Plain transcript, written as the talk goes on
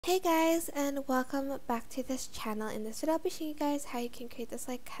Hey guys, and welcome back to this channel. In this video I'll be showing you guys how you can create this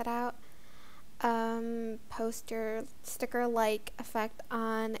like cutout poster sticker like effect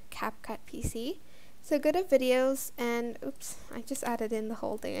on CapCut PC. So go to videos and oops, I just added in the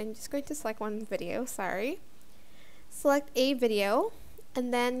whole thing. I'm just going to select one video, sorry. Select a video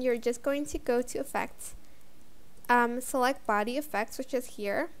and then you're just going to go to effects. Select body effects, which is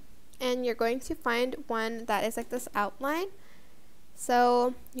here, and you're going to find one that is like this outline.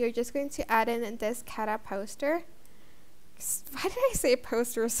 So you're just going to add in this cutout poster. Why did I say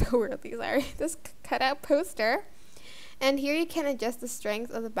poster so weirdly? Sorry. This cutout poster. And here you can adjust the strength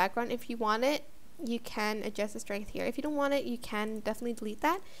of the background. If you want it, you can adjust the strength here. If you don't want it, you can definitely delete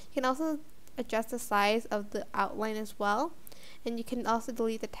that. You can also adjust the size of the outline as well. And you can also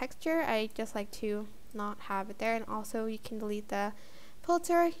delete the texture. I just like to not have it there. And also you can delete the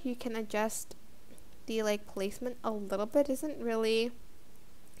filter. You can adjust the like placement a little bit. Isn't really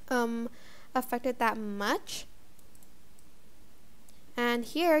affected that much. And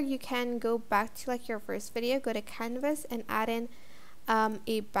here you can go back to like your first video, go to canvas and add in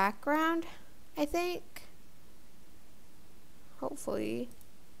a background, I think, hopefully.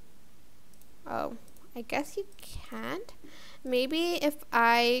 Oh, I guess you can't. Maybe if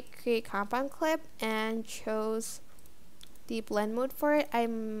I create compound clip and chose the blend mode for it, I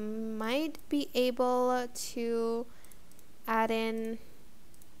might be able to add in.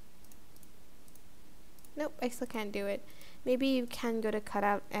 Nope, I still can't do it. Maybe you can go to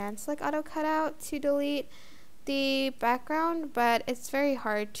cutout and select auto cutout to delete the background, but it's very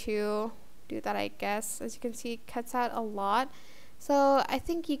hard to do that, I guess. As you can see, it cuts out a lot. So I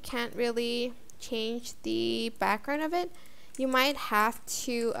think you can't really change the background of it. You might have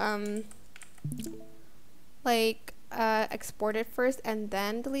to export it first and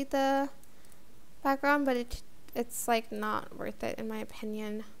then delete the background, but it's like not worth it in my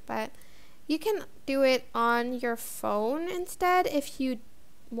opinion. But you can do it on your phone instead if you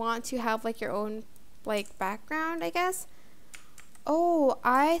want to have like your own like background, I guess. Oh,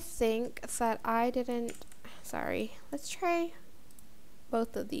 I think that I didn't, sorry. Let's try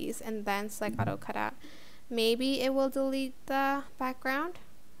both of these and then select auto cutout. Maybe it will delete the background.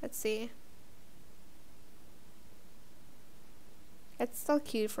 Let's see. It's still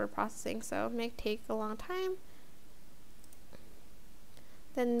queued for processing, so it may take a long time.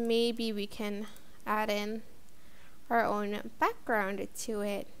 Then maybe we can add in our own background to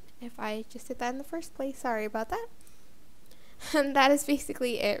it. If I just did that in the first place, sorry about that. And that is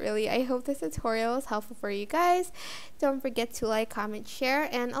basically it, really. I hope this tutorial is helpful for you guys. Don't forget to like, comment, share,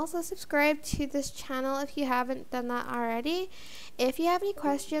 and also subscribe to this channel if you haven't done that already. If you have any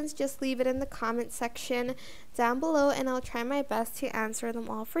questions, just leave it in the comment section down below and I'll try my best to answer them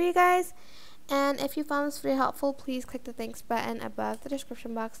all for you guys. And if you found this video helpful, please click the thanks button above the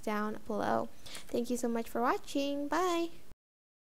description box down below. Thank you so much for watching. Bye!